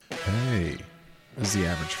Hey, this is the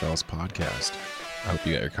Average Fellas podcast. I hope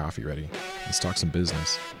you got your coffee ready. Let's talk some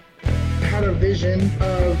business. I had a vision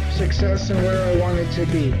of success and where I wanted to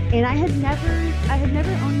be. And I had never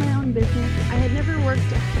owned my own business. I had never worked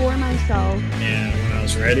for myself. And when I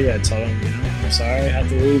was ready, I told him, I'm sorry I have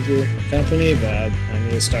to leave your company, but I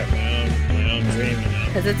need to start my own dream.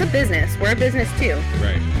 Because it's a business. We're a business too.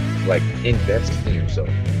 Right. Like, invest in yourself.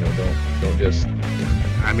 Don't just.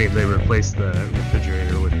 I mean, they replaced the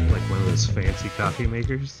refrigerator with like one of those fancy coffee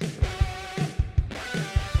makers.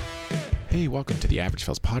 Hey, welcome to the Average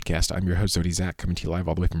Fellas podcast. I'm your host, Zodi Zach, coming to you live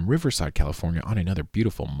all the way from Riverside, California on another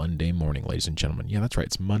beautiful Monday morning, ladies and gentlemen. Yeah, that's right.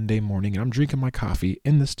 It's Monday morning, and I'm drinking my coffee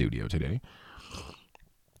in the studio today.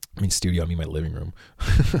 I mean my living room.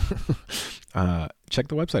 Check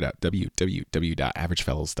the website out,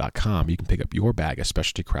 www.averagefellas.com. You can pick up your bag of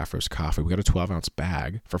specialty craft roast coffee. We got a 12-ounce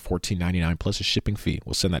bag for $14.99 plus a shipping fee.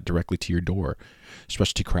 We'll send that directly to your door.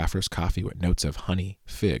 Specialty craft roast coffee with notes of honey,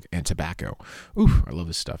 fig, and tobacco. Ooh, I love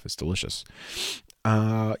this stuff. It's delicious.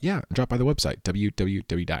 Drop by the website,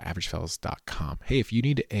 www.averagefellas.com. Hey, if you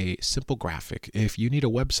need a simple graphic, if you need a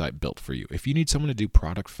website built for you, if you need someone to do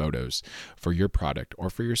product photos for your product or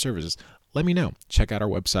for your services, let me know. Check out our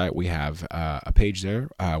website. We have a page there,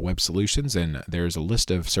 Web Solutions, and there's a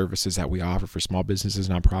list of services that we offer for small businesses,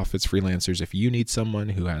 nonprofits, freelancers. If you need someone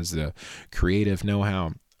who has the creative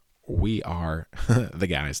know-how, we are the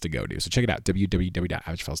guys to go to. So check it out,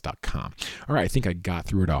 www.averagefellas.com. All right, I think I got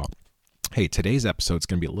through it all. Hey, today's episode is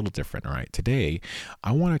going to be a little different, all right? Today,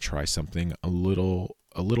 I want to try something a little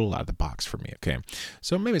out of the box for me, okay?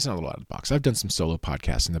 So maybe it's not a little out of the box. I've done some solo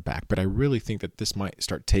podcasts in the back, but I really think that this might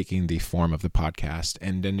start taking the form of the podcast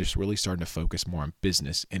and then just really starting to focus more on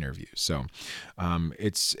business interviews. So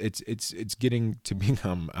it's getting to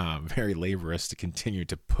become very laborious to continue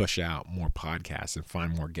to push out more podcasts and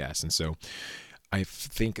find more guests. And so I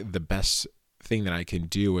think the best thing that I can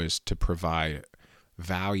do is to provide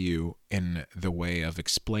value in the way of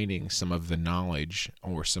explaining some of the knowledge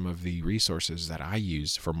or some of the resources that I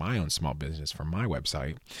use for my own small business, for my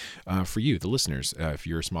website, for you, the listeners. If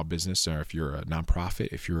you're a small business or if you're a nonprofit,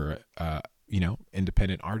 if you're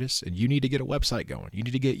independent artist and you need to get a website going, you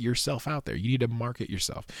need to get yourself out there, you need to market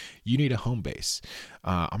yourself, you need a home base.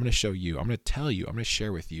 I'm going to show you, I'm going to tell you, I'm going to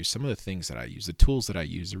share with you some of the things that I use, the tools that I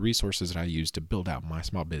use, the resources that I use to build out my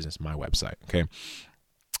small business, my website. Okay.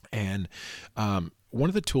 And, one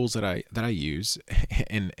of the tools that I use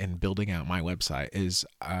in building out my website is,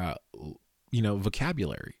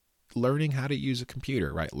 vocabulary, learning how to use a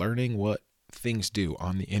computer, right? Learning what things do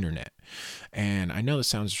on the internet. And I know this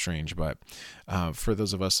sounds strange, but for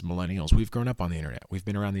those of us millennials, we've grown up on the internet. We've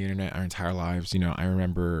been around the internet our entire lives. I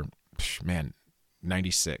remember,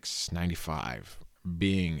 96, 95,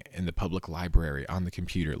 being in the public library on the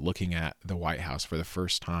computer, looking at the White House for the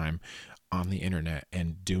first time on the internet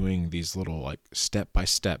and doing these little like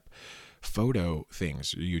step-by-step photo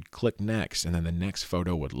things. You'd click next and then the next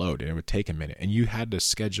photo would load and it would take a minute. And you had to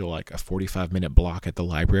schedule like a 45-minute block at the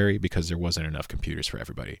library because there wasn't enough computers for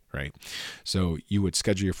everybody, right? So you would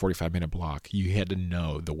schedule your 45-minute block. You had to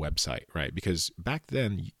know the website, right? Because back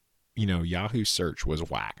then, Yahoo search was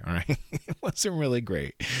whack, all right? It wasn't really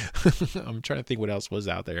great. I'm trying to think what else was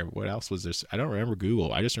out there. What else was there? I don't remember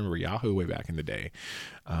Google. I just remember Yahoo way back in the day.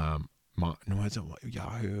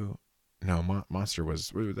 Yahoo. No, Monster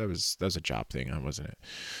was a job thing, wasn't it?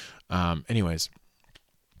 Anyways,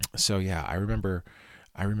 so yeah, I remember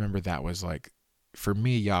that was like, for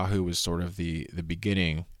me, Yahoo was sort of the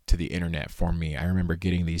beginning to the internet for me. I remember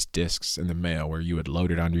getting these discs in the mail where you would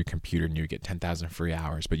load it onto your computer and you would get 10,000 free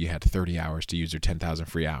hours, but you had 30 hours to use your 10,000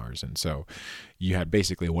 free hours. And so you had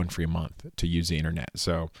basically one free month to use the internet.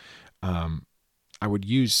 So, I would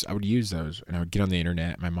use those and I would get on the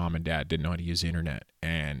internet. My mom and dad didn't know how to use the internet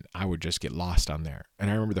and I would just get lost on there.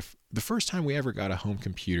 And I remember the first time we ever got a home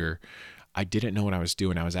computer, I didn't know what I was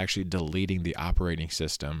doing. I was actually deleting the operating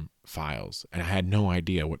system files and I had no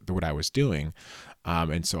idea what I was doing.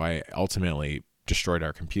 And so I ultimately destroyed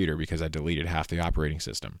our computer because I deleted half the operating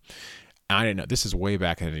system. And I didn't know, this is way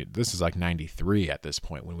back, this is like 93 at this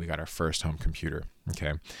point when we got our first home computer.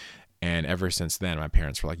 Okay. And ever since then, my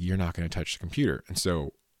parents were like, you're not going to touch the computer. And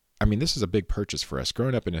so, this is a big purchase for us.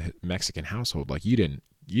 Growing up in a Mexican household, like you didn't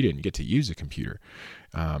get to use a computer.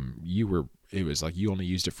 It was like you only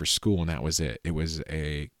used it for school and that was it. It was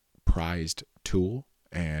a prized tool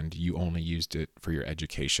and you only used it for your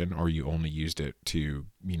education or you only used it to,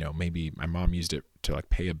 maybe my mom used it to like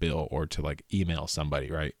pay a bill or to like email somebody,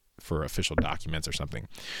 right? For official documents or something.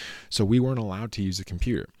 So we weren't allowed to use a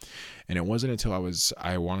computer. And it wasn't until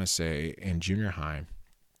I want to say in junior high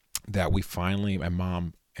that my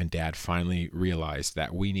mom and Dad finally realized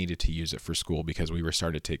that we needed to use it for school because we were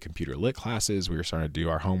starting to take computer lit classes. We were starting to do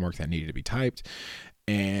our homework that needed to be typed.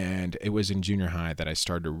 And it was in junior high that I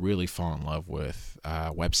started to really fall in love with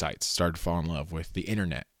websites, started to fall in love with the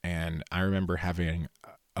internet. And I remember having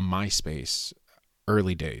a MySpace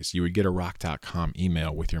early days. You would get a rock.com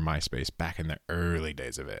email with your MySpace back in the early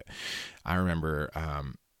days of it. I remember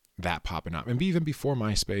that popping up. And even before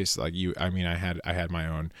MySpace, like I had my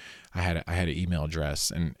own, I had an email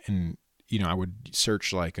address, and I would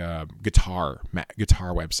search like guitar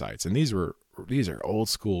websites. And these are old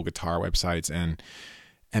school guitar websites and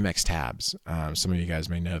MX Tabs. Some of you guys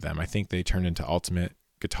may know them. I think they turned into Ultimate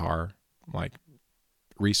Guitar, like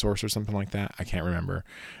Resource or something like that. I can't remember.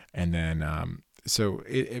 And then,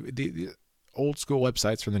 the old school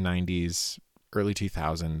websites from the 90s, early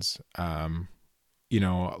 2000s,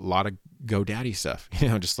 a lot of GoDaddy stuff,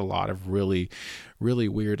 just a lot of really, really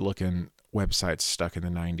weird looking websites stuck in the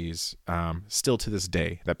 90s, still to this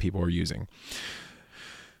day that people are using.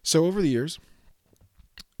 So over the years,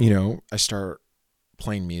 I start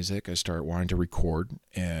playing music. I start wanting to record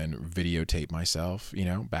and videotape myself.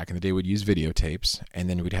 Back in the day, we'd use videotapes, and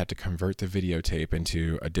then we'd have to convert the videotape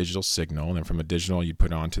into a digital signal. And then from a digital, you'd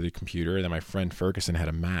put it onto the computer. And then my friend Ferguson had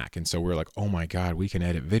a Mac. And so we were like, oh my God, we can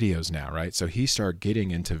edit videos now, right? So he started getting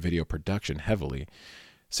into video production heavily.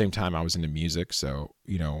 Same time I was into music. So,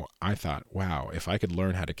 I thought, wow, if I could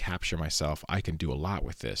learn how to capture myself, I can do a lot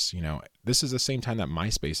with this. This is the same time that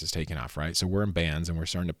MySpace is taking off, right? So we're in bands and we're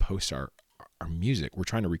starting to post our music. We're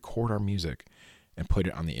trying to record our music and put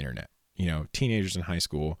it on the internet. Teenagers in high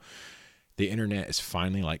school, the internet is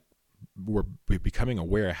finally we're becoming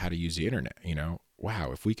aware of how to use the internet.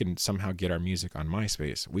 Wow, if we can somehow get our music on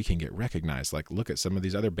MySpace, we can get recognized. Like, look at some of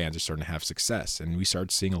these other bands are starting to have success. And we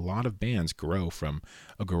started seeing a lot of bands grow from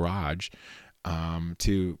a garage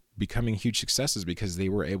to becoming huge successes because they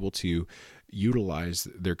were able to utilize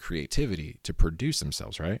their creativity to produce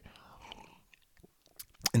themselves, right?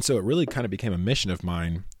 And so it really kind of became a mission of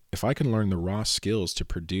mine. If I can learn the raw skills to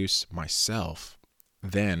produce myself,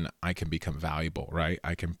 then I can become valuable, right?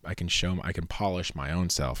 I can polish my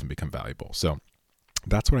own self and become valuable. So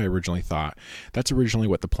that's what I originally thought. That's originally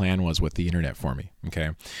what the plan was with the internet for me.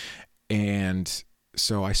 Okay. And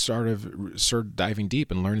so I started diving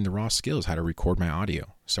deep and learning the raw skills, how to record my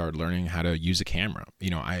audio, started learning how to use a camera.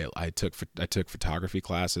 I took photography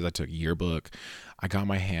classes. I took yearbook. I got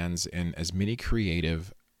my hands in as many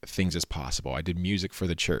creative things as possible. I did music for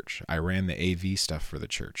the church. I ran the AV stuff for the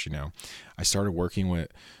church. I started working with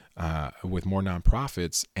more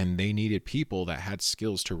nonprofits, and they needed people that had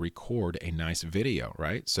skills to record a nice video,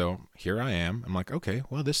 right? So here I am. I'm like, okay,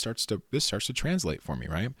 well, this starts to translate for me,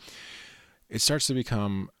 right? It starts to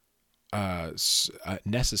become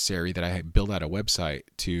necessary that I build out a website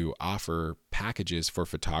to offer packages for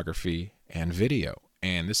photography and video.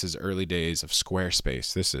 And this is early days of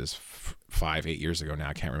Squarespace. This is 5-8 years ago now.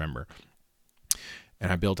 I can't remember.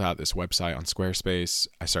 And I built out this website on Squarespace.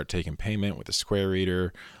 I start taking payment with a Square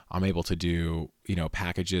Reader. I'm able to do,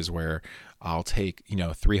 packages where I'll take,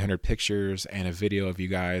 300 pictures and a video of you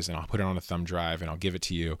guys, and I'll put it on a thumb drive and I'll give it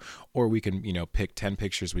to you. Or we can, pick 10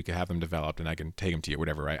 pictures, we could have them developed and I can take them to you,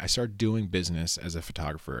 whatever, right? I started doing business as a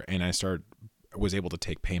photographer, and I was able to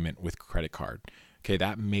take payment with credit card. Okay,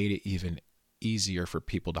 that made it even easier for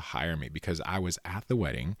people to hire me because I was at the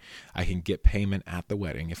wedding. I can get payment at the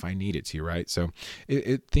wedding if I needed to, right? So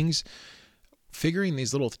figuring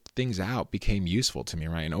these little things out became useful to me,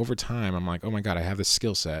 right? And over time, I'm like, oh my God, I have this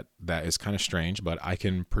skill set that is kind of strange, but I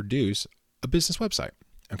can produce a business website.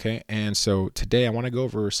 Okay. And so today I want to go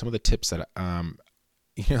over some of the tips that,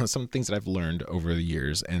 some things that I've learned over the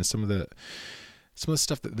years, and some of the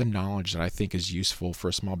stuff, the knowledge that I think is useful for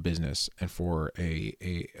a small business and for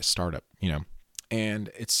a startup, and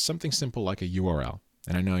it's something simple like a URL.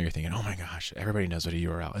 And I know you're thinking, oh my gosh, everybody knows what a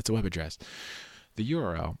URL, it's a web address. The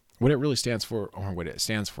URL, what it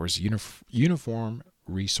stands for is Uniform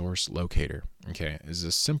Resource Locator. Okay. It's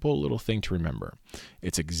a simple little thing to remember.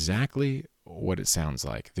 It's exactly what it sounds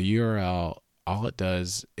like. The URL, all it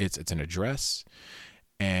does, it's an address,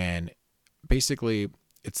 and basically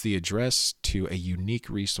it's the address to a unique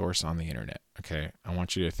resource on the internet. Okay. I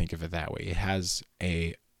want you to think of it that way. It has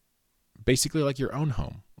basically like your own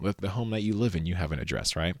home, with the home that you live in, you have an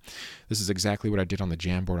address, right? This is exactly what I did on the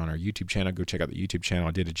Jamboard on our YouTube channel. Go check out the YouTube channel.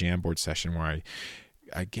 I did a Jamboard session where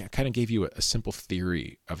I kind of gave you a simple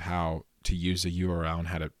theory of how to use a URL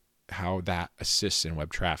and how that assists in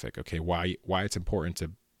web traffic. Okay. Why it's important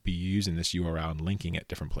to be using this URL and linking it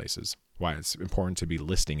different places. Why it's important to be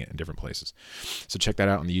listing it in different places. So check that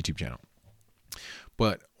out on the YouTube channel.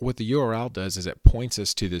 But what the URL does is it points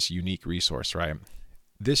us to this unique resource, right?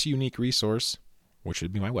 this unique resource, which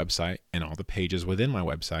would be my website and all the pages within my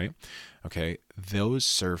website, okay, those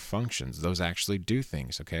serve functions. Those actually do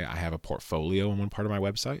things, okay? I have a portfolio on one part of my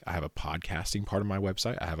website. I have a podcasting part of my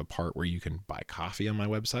website. I have a part where you can buy coffee on my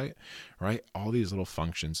website, right? All these little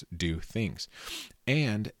functions do things.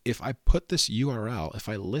 And if I put this URL, if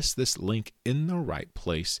I list this link in the right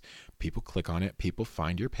place, people click on it, people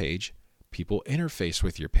find your page, people interface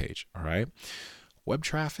with your page, all right? Web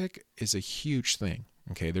traffic is a huge thing.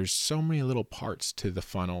 Okay, there's so many little parts to the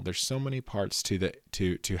funnel. There's so many parts to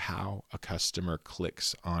how a customer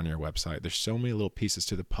clicks on your website. There's so many little pieces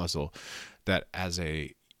to the puzzle that as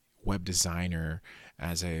a web designer,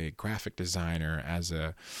 as a graphic designer, as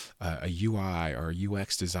a UI or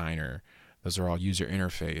UX designer, those are all user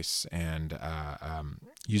interface and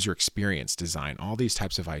user experience design. All these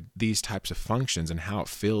types of functions and how it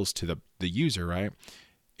feels to the user, right?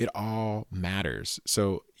 It all matters.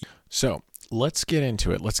 So let's get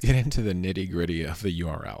into it. Let's get into the nitty gritty of the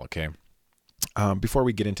URL. Okay. Before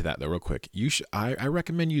we get into that though, real quick, I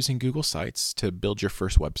recommend using Google Sites to build your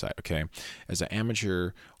first website. Okay. As an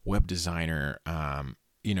amateur web designer,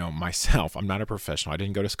 myself, I'm not a professional. I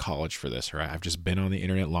didn't go to college for this, right? I've just been on the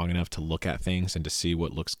internet long enough to look at things and to see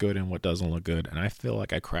what looks good and what doesn't look good. And I feel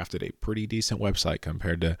like I crafted a pretty decent website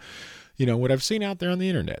compared to, what I've seen out there on the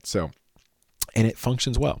internet. So, and it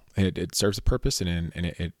functions well. It serves a purpose and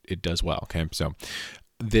it does well. Okay. So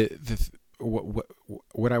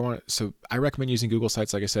what I want, so I recommend using Google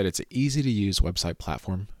Sites. Like I said, it's an easy to use website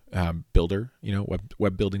platform. Builder,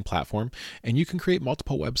 web building platform, and you can create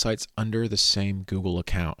multiple websites under the same Google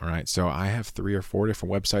account. All right. So I have 3 or 4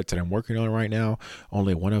 different websites that I'm working on right now.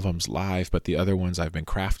 Only one of them's live, but the other ones I've been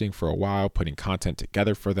crafting for a while, putting content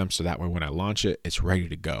together for them. So that way, when I launch it, it's ready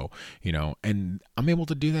to go, and I'm able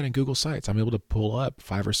to do that in Google Sites. I'm able to pull up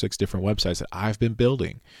 5 or 6 different websites that I've been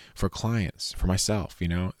building for clients, for myself.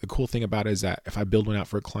 The cool thing about it is that if I build one out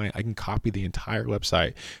for a client, I can copy the entire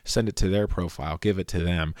website, send it to their profile, give it to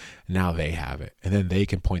them. Now they have it, and then they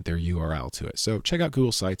can point their URL to it. So check out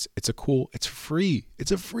Google Sites. It's free.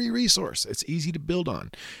 It's a free resource. It's easy to build on,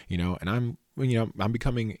 and I'm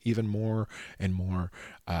becoming even more and more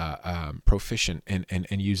proficient in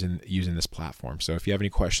using this platform. So if you have any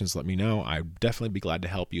questions, let me know. I'd definitely be glad to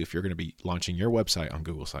help you if you're going to be launching your website on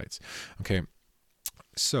Google Sites. Okay.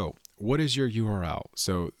 So what is your URL?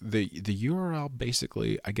 So the URL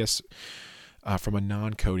basically, I guess, from a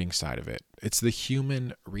non-coding side of it, it's the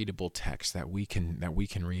human readable text that we can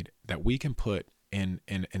read, that we can put in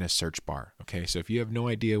a search bar. Okay, so if you have no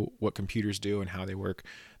idea what computers do and how they work,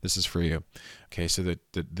 this is for you. Okay, so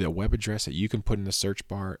the web address that you can put in the search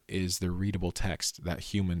bar is the readable text that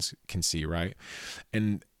humans can see, right?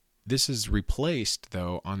 And this is replaced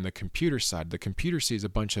though on the computer side. The computer sees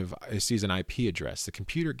an IP address. The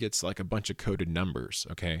computer gets like a bunch of coded numbers.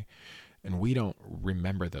 Okay. And we don't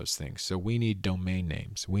remember those things. So we need domain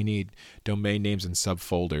names. We need domain names and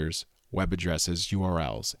subfolders, web addresses,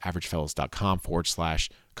 URLs,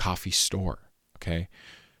 averagefellows.com/coffee store. Okay.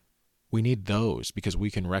 We need those because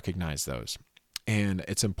we can recognize those. And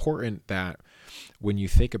it's important that when you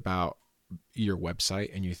think about your website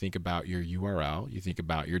and you think about your URL, you think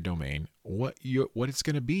about your domain, what it's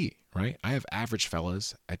going to be, right? I have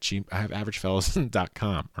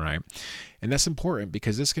averagefellows.com, right? And that's important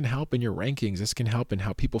because this can help in your rankings. This can help in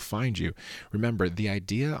how people find you. Remember, the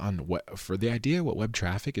idea what web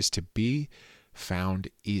traffic is to be found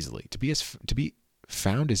easily, to be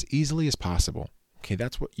found as easily as possible. Okay,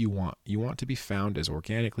 that's what you want. You want to be found as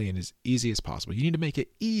organically and as easy as possible. You need to make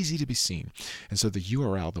it easy to be seen. And so the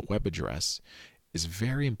URL, the web address, is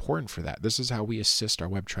very important for that. This is how we assist our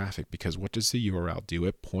web traffic, because what does the URL do?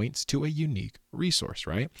 It points to a unique resource,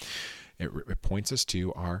 right? It points us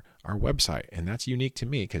to our website, and that's unique to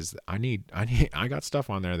me because I got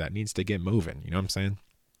stuff on there that needs to get moving. You know what I'm saying?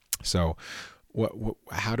 So where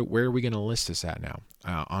are we going to list this at now?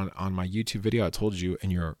 On my YouTube video, I told you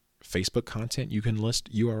in your Facebook content, you can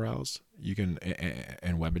list URLs, you can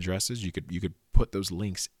and web addresses. You could put those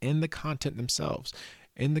links in the content themselves.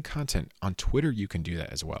 In the content on Twitter, you can do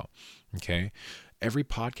that as well. Okay, every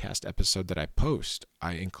podcast episode that I post,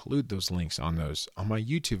 I include those links on my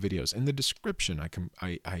YouTube videos. In the description, I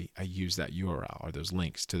use that URL or those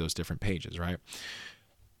links to those different pages. Right,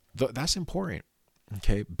 that's important.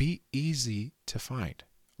 Okay, be easy to find.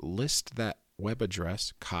 List that web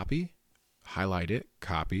address, copy. Highlight it,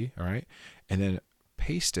 copy, all right, and then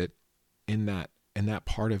paste it in that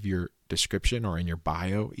part of your description or in your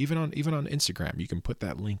bio. Even on Instagram, you can put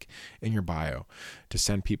that link in your bio to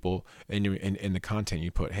send people in the content. You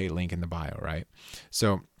put, hey, link in the bio, right?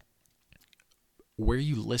 So where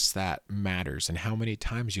you list that matters, and how many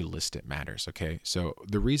times you list it matters. Okay. So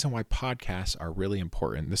the reason why podcasts are really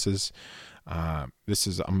important, this is, I'm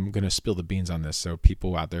going to spill the beans on this. So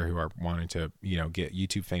people out there who are wanting to, get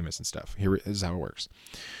YouTube famous and stuff, here is how it works.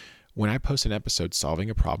 When I post an episode solving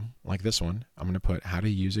a problem like this one, I'm going to put how to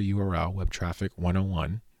use a URL, web traffic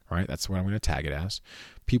 101, right? That's what I'm going to tag it as.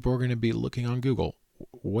 People are going to be looking on Google.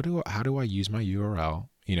 How do I use my URL,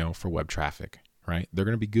 for web traffic, right? They're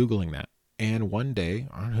going to be Googling that. And one day,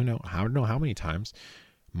 I don't know how many times,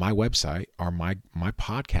 my website or my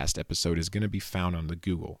podcast episode is going to be found on the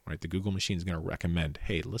Google, right? The Google machine is going to recommend,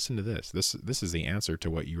 hey, listen to this. This is the answer to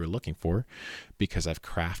what you were looking for, because I've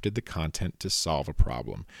crafted the content to solve a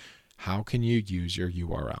problem. How can you use your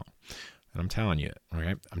URL? And I'm telling you,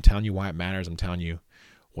 right? I'm telling you why it matters. I'm telling you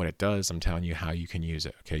what it does. I'm telling you how you can use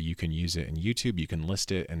it. Okay. You can use it in YouTube. You can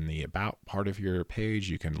list it in the about part of your page.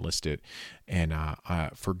 You can list it and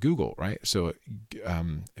for Google, right? So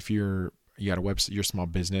if you got a website, you're a small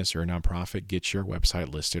business or a nonprofit, get your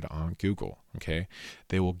website listed on Google. Okay.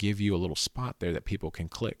 They will give you a little spot there that people can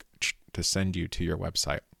click to send you to your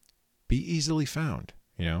website. Be easily found,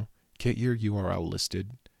 get your URL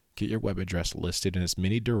listed. Get your web address listed in as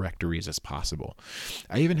many directories as possible.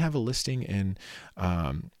 I even have a listing in,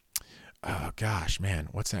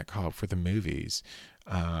 what's that called for the movies?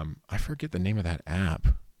 I forget the name of that app.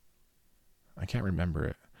 I can't remember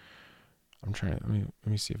it. I'm trying to, let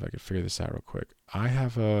me see if I can figure this out real quick. I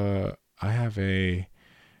have a,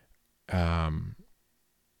 oh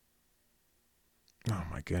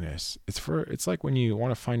my goodness. It's like when you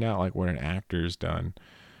want to find out like what an actor's done,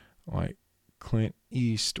 like Clint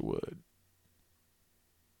Eastwood.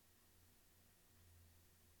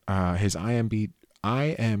 His IMDb,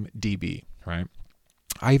 right?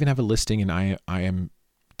 I even have a listing in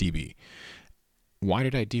IMDb. Why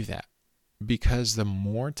did I do that? Because the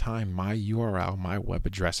more time my URL, my web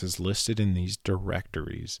address is listed in these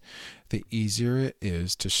directories, the easier it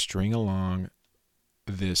is to string along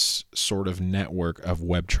this sort of network of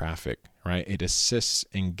web traffic, right? It assists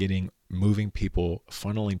in moving people,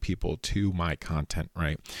 funneling people to my content,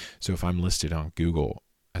 right? So if I'm listed on Google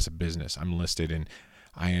as a business, I'm listed in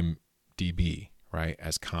IMDb, right,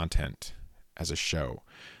 as content, as a show.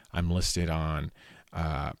 I'm listed on,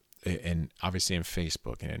 and obviously in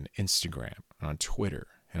Facebook and in Instagram and on Twitter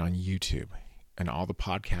and on YouTube and all the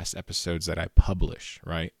podcast episodes that I publish,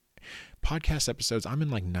 right? Podcast episodes, I'm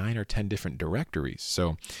in like 9 or 10 different directories.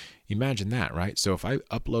 So imagine that, right? So if I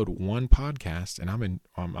upload one podcast and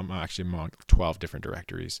I'm actually among 12 different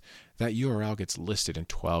directories, that URL gets listed in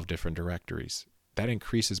 12 different directories. That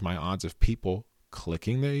increases my odds of people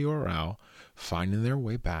clicking the URL, finding their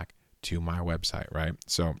way back to my website, right?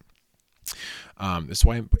 So that's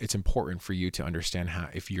why it's important for you to understand how,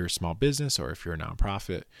 if you're a small business or if you're a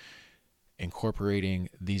nonprofit, incorporating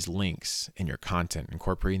these links in your content,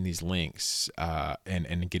 incorporating these links,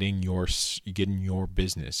 and getting your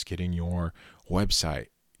business, getting your website,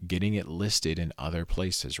 getting it listed in other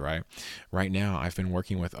places, right? Right now, I've been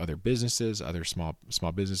working with other businesses, other small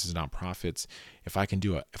businesses, nonprofits. If I can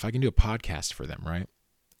do a podcast for them, right?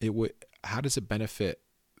 How does it benefit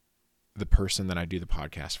the person that I do the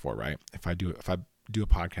podcast for, right? If I do a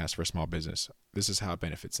podcast for a small business, this is how it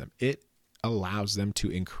benefits them. It allows them to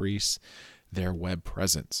increase their web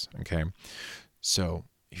presence. Okay. So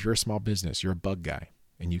if you're a small business, you're a bug guy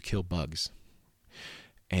and you kill bugs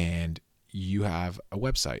and you have a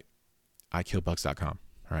website, ikillbugs.com,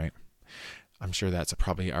 right? I'm sure that's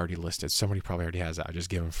probably already listed. Somebody probably already has that. I just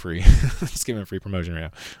give them free, just give them free promotion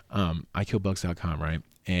right now. Ikillbugs.com, right?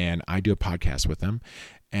 And I do a podcast with them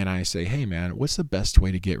and I say, hey man, what's the best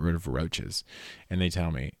way to get rid of roaches? And they tell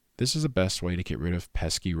me, this is the best way to get rid of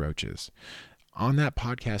pesky roaches. On that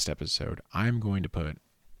podcast episode, I'm going to put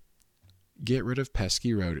get rid of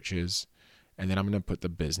pesky roaches, and then I'm going to put the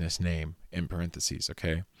business name in parentheses,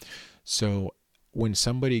 okay? So when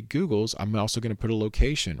somebody Googles, I'm also going to put a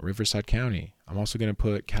location, Riverside County. I'm also going to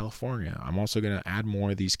put California. I'm also going to add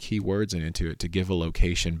more of these keywords into it to give a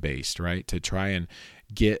location based, right? To try and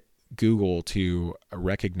get Google to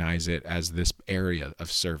recognize it as this area of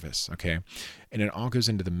service, okay? And it all goes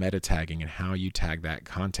into the meta tagging and how you tag that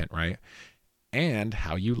content, right? And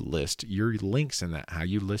how you list your links in that, how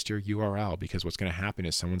you list your URL, because what's going to happen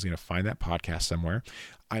is someone's going to find that podcast somewhere.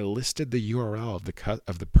 I listed the URL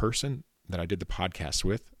of the person that I did the podcast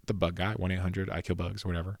with, the bug guy, 1-800-IKillBugs,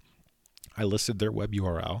 whatever. I listed their web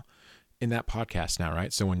URL in that podcast now,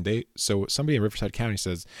 right? So so somebody in Riverside County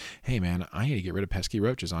says, hey man, I need to get rid of pesky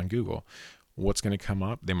roaches on Google. What's going to come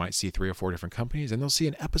up? They might see 3 or 4 different companies and they'll see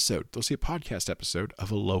an episode. They'll see a podcast episode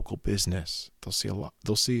of a local business. They'll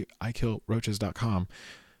see ikillroaches.com,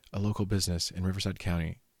 a local business in Riverside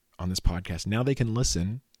County on this podcast. Now they can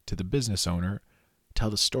listen to the business owner tell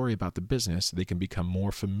the story about the business. They can become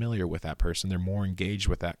more familiar with that person. They're more engaged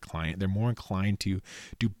with that client. They're more inclined to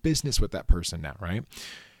do business with that person now, right?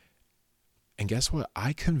 And guess what?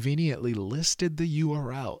 I conveniently listed the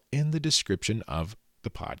URL in the description of the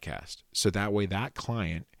podcast. So that way that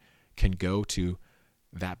client can go to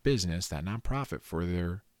that business, that nonprofit, for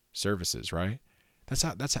their services, right?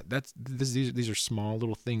 These are small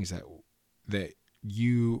little things that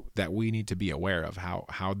we need to be aware of,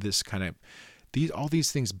 how this kind of all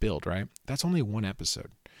these things build, right? That's only one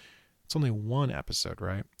episode. It's only one episode,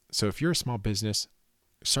 right? So if you're a small business,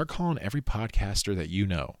 start calling every podcaster that you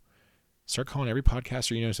know. Start calling every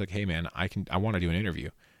podcaster you know. It's like, hey man, I want to do an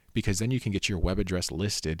interview, because then you can get your web address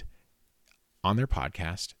listed on their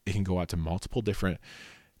podcast. It can go out to multiple different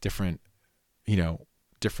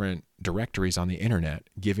directories on the internet,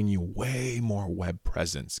 giving you way more web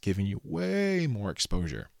presence, giving you way more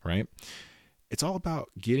exposure, right? It's all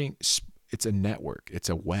about it's a network. It's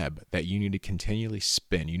a web that you need to continually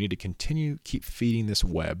spin. You need to keep feeding this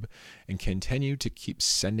web and continue to keep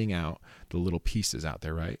sending out the little pieces out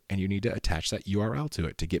there, right? And you need to attach that URL to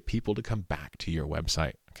it to get people to come back to your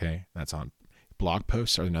website, okay? That's on blog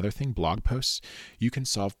posts are another thing. Blog posts, you can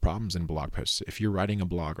solve problems in blog posts. If you're writing a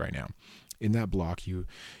blog right now, in that blog, you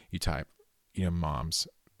type, moms,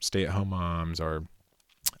 stay-at-home moms, or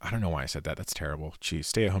I don't know why I said that. That's terrible. Geez,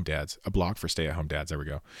 stay-at-home dads. A blog for stay-at-home dads. There we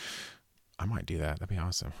go. I might do that. That'd be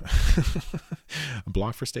awesome. A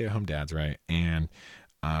blog for stay-at-home dads, right? And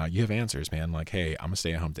you have answers, man. Like, hey, I'm a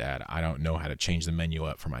stay-at-home dad. I don't know how to change the menu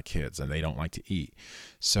up for my kids, and they don't like to eat.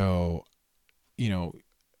 So,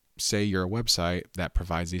 say you're a website that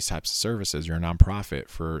provides these types of services. You're a nonprofit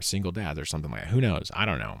for single dads or something like that. Who knows? I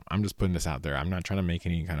don't know. I'm just putting this out there. I'm not trying to make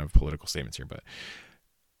any kind of political statements here,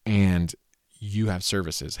 and you have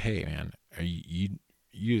services. Hey, man, you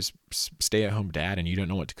just stay-at-home dad and you don't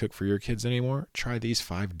know what to cook for your kids anymore? Try these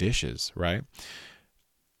 5 dishes, right?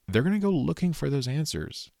 They're going to go looking for those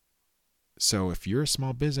answers. So if you're a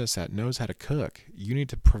small business that knows how to cook, you need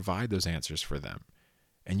to provide those answers for them.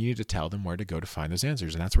 And you need to tell them where to go to find those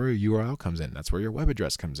answers. And that's where your URL comes in. That's where your web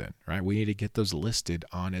address comes in, right? We need to get those listed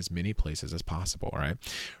on as many places as possible, right?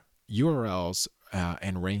 URLs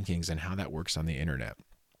and rankings and how that works on the internet.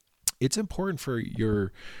 It's important for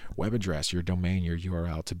your web address, your domain, your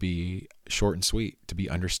URL to be short and sweet, to be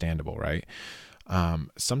understandable, right?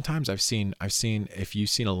 Sometimes I've seen if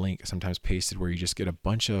you've seen a link sometimes pasted where you just get a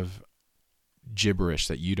bunch of gibberish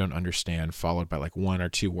that you don't understand, followed by like 1 or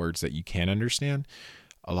 2 words that you can understand.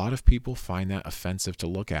 A lot of people find that offensive to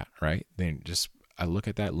look at, right? I look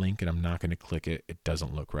at that link and I'm not going to click it. It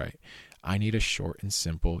doesn't look right. I need a short and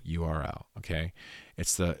simple URL. Okay.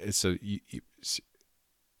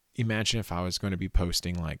 Imagine if I was going to be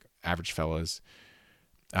posting like Average Fellas,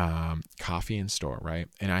 coffee and store, right?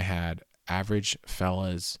 And I had Average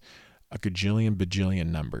Fellas, a gajillion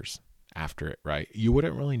bajillion numbers after it, right? You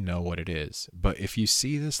wouldn't really know what it is. But if you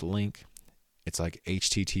see this link, it's like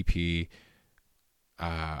http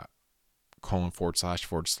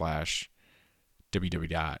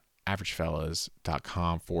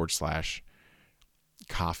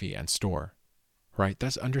www.averagefellas.com/coffee and store, right?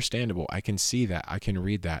 That's understandable. I can see that. I can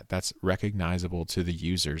read that. That's recognizable to the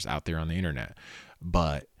users out there on the internet.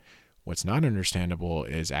 But what's not understandable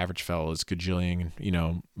is Average Fellas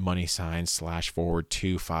gajillion, money signs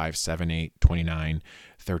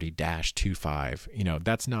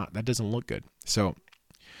 //25782930-25. That doesn't look good. So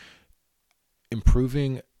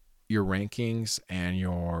improving your rankings and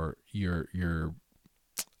your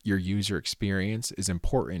user experience is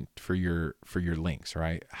important for your links,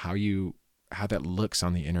 right? How that looks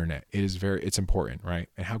on the internet. It's important, right?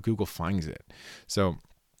 And how Google finds it. So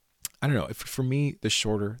I don't know. For me, the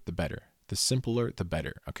shorter, the better. The simpler, the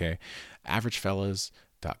better. Okay.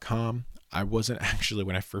 AverageFellas.com. I wasn't actually,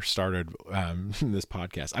 when I first started this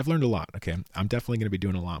podcast, I've learned a lot. Okay. I'm definitely going to be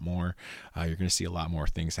doing a lot more. You're going to see a lot more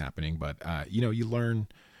things happening, but you learn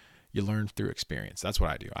through experience. That's what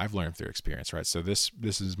I do. I've learned through experience, right? So this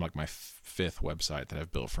is like my 5th website that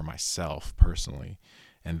I've built for myself personally.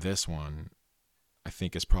 And this one I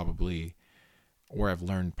think is probably where I've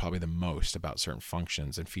learned probably the most about certain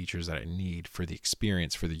functions and features that I need for the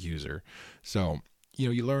experience for the user. So,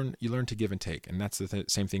 you learn to give and take. And that's the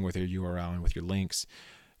same thing with your URL and with your links.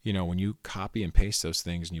 When you copy and paste those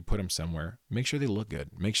things and you put them somewhere, make sure they look good.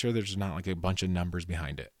 Make sure there's not like a bunch of numbers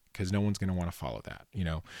behind it, because no one's going to want to follow that,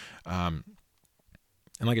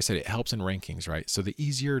 And like I said, it helps in rankings, right? So the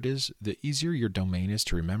easier it is, the easier your domain is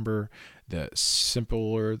to remember, the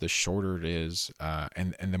simpler, the shorter it is,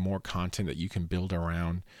 and the more content that you can build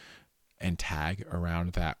around and tag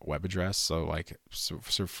around that web address. So like, so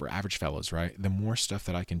for Average Fellas, right? The more stuff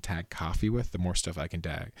that I can tag coffee with, the more stuff I can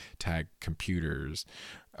tag computers,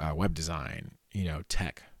 web design,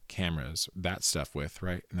 tech, cameras, that stuff with,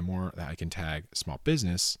 right? And the more that I can tag small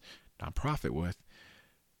business, nonprofit with,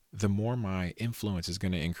 the more my influence is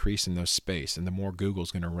going to increase in those space, and the more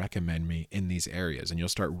Google's going to recommend me in these areas, and you'll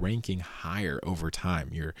start ranking higher over time.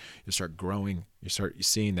 You'll start growing. You start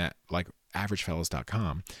seeing that, like,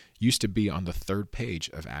 averagefellas.com used to be on the third page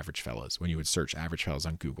of Average Fellas when you would search Average Fellas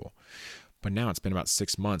on Google. But now it's been about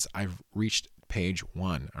 6 months. I've reached page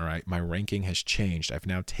 1. All right. My ranking has changed. I've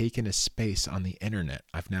now taken a space on the internet.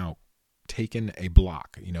 I've now taken a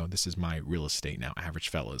block. This is my real estate now. Average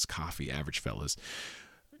Fellas, coffee, Average Fellas,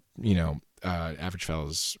 Average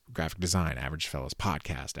Fellas graphic design, Average Fellas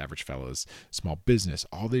podcast, Average Fellas small business.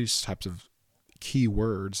 All these types of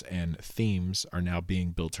keywords and themes are now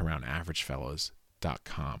being built around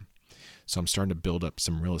averagefellas.com. So I'm starting to build up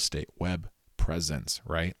some real estate web presence,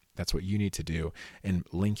 right? That's what you need to do. And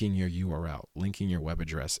linking your URL, linking your web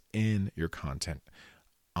address in your content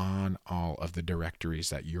on all of the directories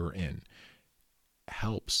that you're in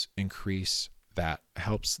helps increase that,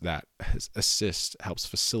 helps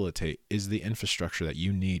facilitate, is the infrastructure that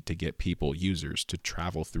you need to get people, users, to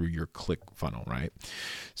travel through your click funnel, right?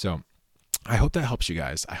 So I hope that helps you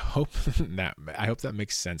guys. I hope that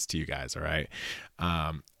makes sense to you guys. All right.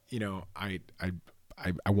 I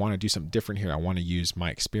want to do something different here. I want to use my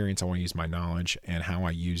experience. I want to use my knowledge and how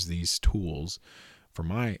I use these tools for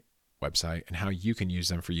my website and how you can use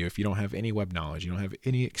them for you. If you don't have any web knowledge, you don't have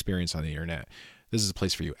any experience on the internet, this is a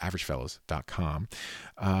place for you, averagefellas.com.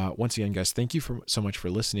 Once again, guys, thank you so much for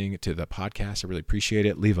listening to the podcast. I really appreciate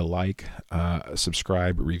it. Leave a like,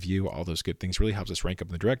 subscribe, review, all those good things. Really helps us rank up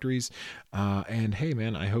in the directories. And hey,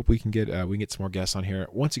 man, I hope we can get some more guests on here.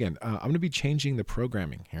 Once again, I'm going to be changing the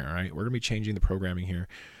programming here. All right, we're going to be changing the programming here.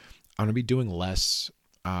 I'm going to be doing less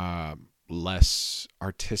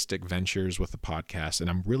artistic ventures with the podcast, and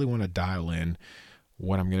I really want to dial in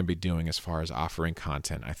what I'm going to be doing as far as offering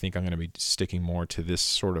content. I think I'm going to be sticking more to this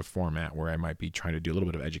sort of format where I might be trying to do a little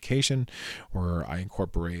bit of education, where I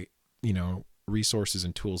incorporate, resources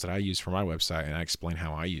and tools that I use for my website, and I explain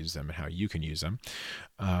how I use them and how you can use them.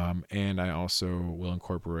 And I also want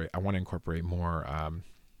to incorporate more,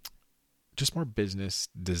 just more business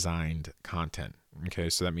designed content. Okay.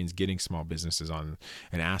 So that means getting small businesses on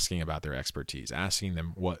and asking about their expertise, asking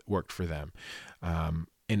them what worked for them.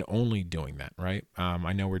 And only doing that, right?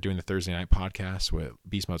 I know we're doing the Thursday night podcast with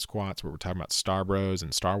Beast Mode Squats where we're talking about Star Bros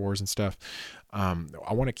and Star Wars and stuff. I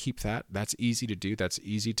want to keep that. That's easy to do. That's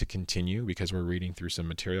easy to continue because we're reading through some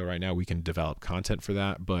material right now. We can develop content for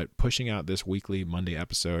that. But pushing out this weekly Monday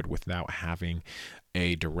episode without having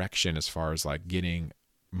a direction as far as like getting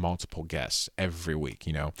multiple guests every week,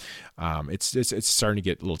 it's starting to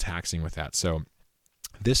get a little taxing with that. So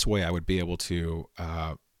this way I would be able to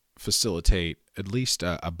facilitate at least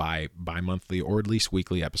a bi-monthly or at least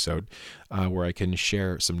weekly episode where I can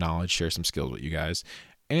share some knowledge, share some skills with you guys.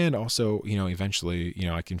 And also, eventually,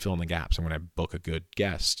 I can fill in the gaps. And when I book a good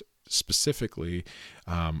guest specifically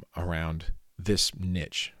around this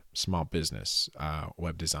niche, small business,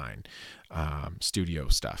 web design, studio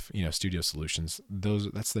stuff, studio solutions,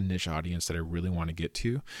 that's the niche audience that I really want to get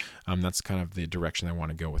to. That's kind of the direction I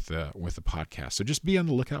want to go with the podcast. So just be on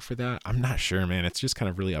the lookout for that. I'm not sure, man. It's just kind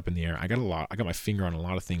of really up in the air. I got my finger on a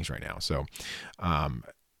lot of things right now. So,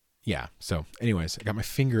 yeah. So anyways, I got my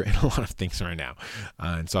finger in a lot of things right now.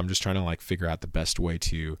 And so I'm just trying to figure out the best way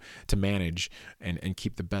to manage and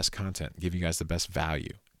keep the best content, give you guys the best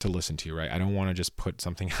value to listen to, right? I don't want to just put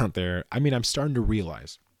something out there. I mean, I'm starting to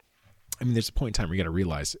realize, there's a point in time where you got to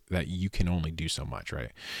realize that you can only do so much, right?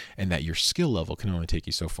 And that your skill level can only take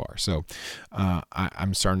you so far. So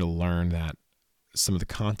I'm starting to learn that some of the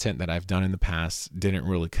content that I've done in the past didn't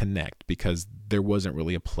really connect because there wasn't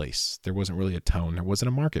really a place, there wasn't really a tone, there wasn't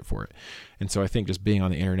a market for it. And so I think just being on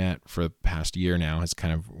the internet for the past year now has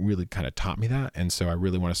kind of taught me that. And so I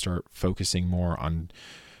really want to start focusing more on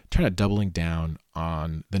trying to doubling down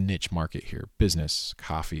on the niche market here, business,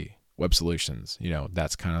 coffee, web solutions.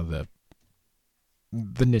 That's kind of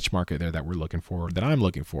the niche market there that we're looking for, that I'm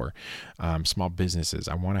looking for. Small businesses.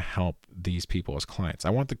 I want to help these people as clients. I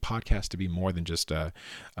want the podcast to be more than just a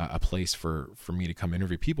place for me to come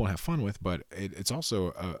interview people and have fun with, but it's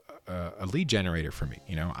also a lead generator for me.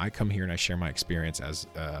 I come here and I share my experience as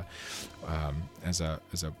a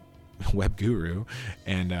web guru.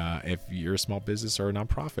 And if you're a small business or a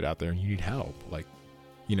nonprofit out there and you need help,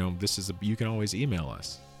 you can always email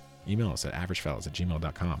us at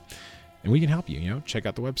averagefellas@gmail.com. And we can help you. Check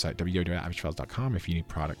out the website, www.averagefiles.com, if you need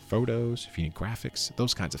product photos, if you need graphics,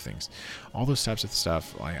 those kinds of things. All those types of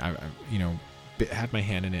stuff. I had my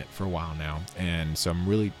hand in it for a while now, and so I'm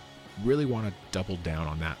really want to double down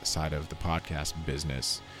on that side of the podcast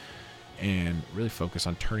business and really focus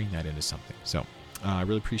on turning that into something. So I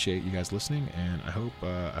really appreciate you guys listening, and I hope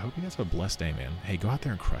you guys have a blessed day, man. Hey, go out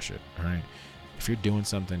there and crush it. All right, if you're doing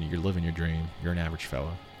something, you're living your dream, you're an average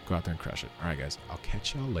fellow, go out there and crush it. All right, guys, I'll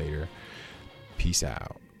catch y'all later. Peace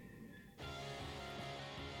out.